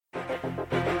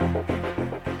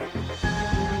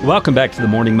Welcome back to the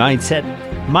Morning Mindset.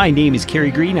 My name is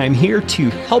Kerry Green. I'm here to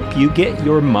help you get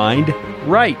your mind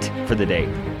right for the day.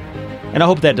 And I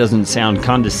hope that doesn't sound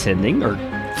condescending or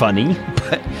funny,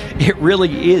 but it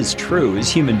really is true.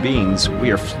 As human beings, we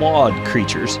are flawed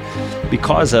creatures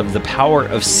because of the power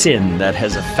of sin that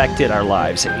has affected our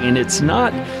lives. And it's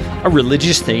not a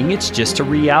religious thing, it's just a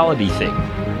reality thing.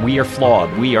 We are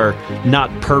flawed. We are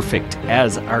not perfect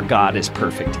as our God is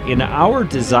perfect. And our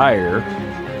desire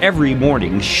every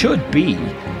morning should be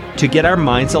to get our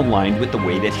minds aligned with the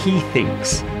way that He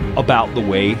thinks about the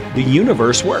way the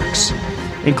universe works,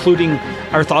 including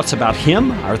our thoughts about Him,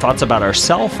 our thoughts about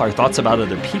ourselves, our thoughts about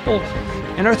other people,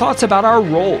 and our thoughts about our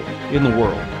role in the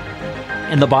world.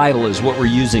 And the Bible is what we're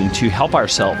using to help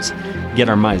ourselves get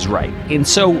our minds right. And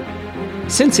so,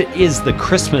 since it is the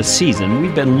Christmas season,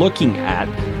 we've been looking at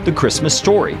the Christmas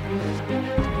story.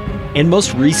 And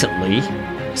most recently,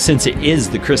 since it is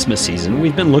the Christmas season,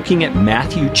 we've been looking at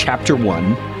Matthew chapter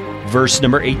 1, verse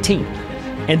number 18.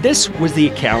 And this was the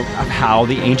account of how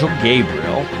the angel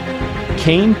Gabriel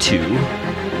came to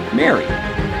Mary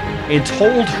and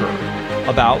told her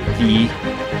about the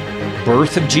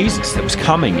birth of Jesus that was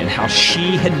coming and how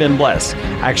she had been blessed.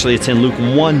 Actually, it's in Luke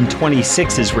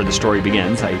 1:26 is where the story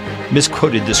begins. I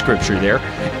misquoted the scripture there.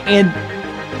 And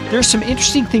there's some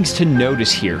interesting things to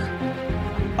notice here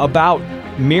about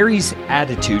Mary's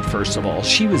attitude. First of all,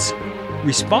 she was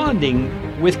responding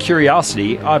with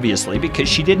curiosity, obviously, because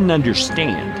she didn't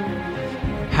understand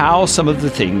how some of the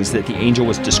things that the angel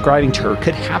was describing to her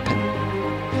could happen.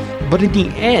 But in the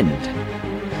end,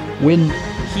 when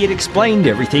he had explained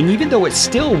everything, even though it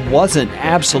still wasn't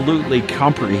absolutely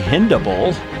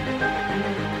comprehensible,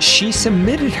 she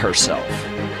submitted herself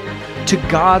to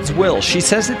God's will. She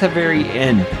says at the very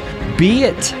end, "Be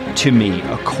it to me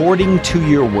according to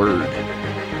your word."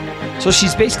 So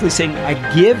she's basically saying, I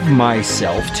give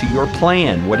myself to your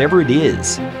plan, whatever it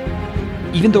is,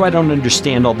 even though I don't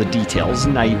understand all the details,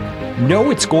 and I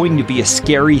know it's going to be a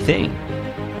scary thing.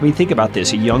 I mean, think about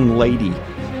this, a young lady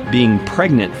being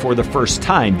pregnant for the first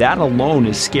time, that alone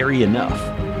is scary enough.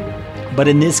 But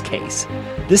in this case,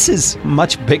 this is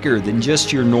much bigger than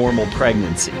just your normal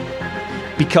pregnancy,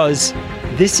 because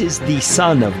this is the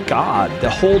Son of God, the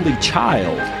Holy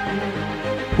Child,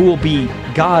 who will be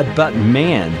God but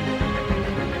man.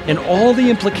 And all the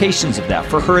implications of that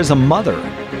for her as a mother,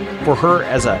 for her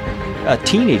as a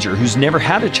teenager who's never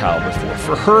had a child before,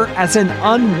 for her as an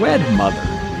unwed mother,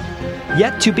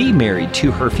 yet to be married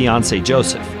to her fiancé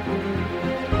Joseph.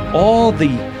 All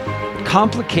the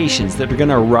complications that are going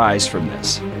to arise from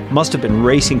this must have been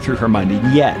racing through her mind,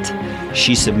 and yet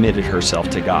she submitted herself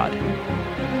to God.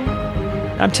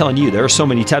 I'm telling you, there are so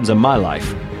many times in my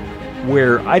life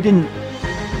where I didn't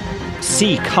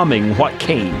see coming what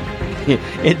came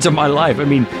into my life. I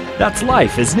mean, that's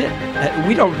life, isn't it?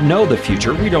 We don't know the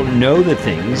future. We don't know the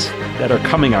things that are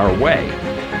coming our way.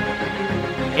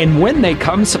 And when they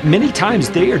come, many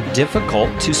times they are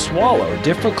difficult to swallow,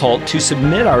 difficult to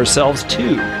submit ourselves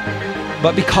to.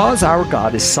 But because our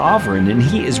God is sovereign and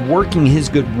He is working His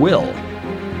good will,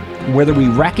 whether we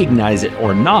recognize it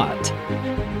or not,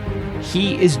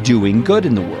 He is doing good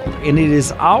in the world. And it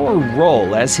is our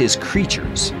role as His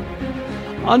creatures,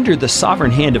 under the sovereign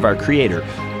hand of our Creator,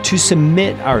 to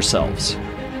submit ourselves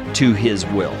to His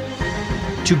will,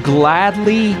 to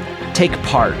gladly take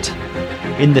part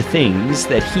in the things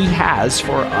that He has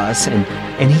for us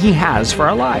and He has for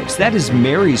our lives. That is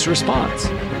Mary's response.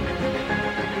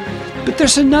 But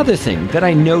there's another thing that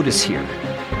I notice here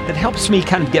that helps me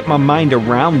kind of get my mind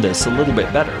around this a little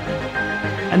bit better.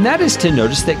 And that is to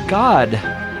notice that God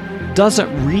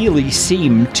doesn't really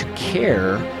seem to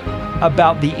care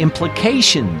about the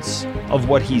implications of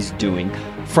what He's doing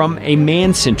from a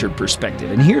man-centered perspective.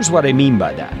 And here's what I mean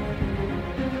by that.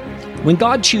 When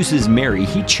God chooses Mary,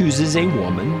 He chooses a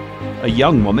woman, a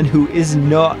young woman who is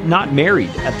not married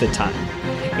at the time.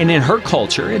 And in her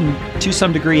culture, and to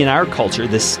some degree in our culture,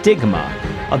 the stigma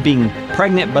of being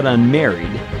pregnant but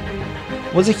unmarried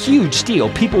was a huge deal.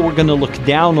 People were going to look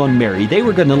down on Mary. They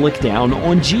were going to look down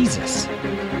on Jesus.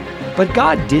 But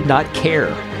God did not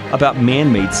care about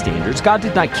man-made standards. God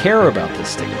did not care about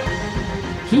this stigma.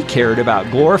 He cared about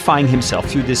glorifying Himself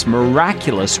through this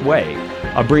miraculous way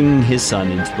of bringing His Son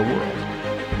into the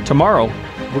world. Tomorrow,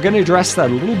 we're going to address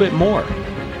that a little bit more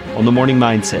on The Morning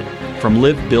Mindset from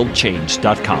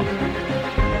livebuildchange.com.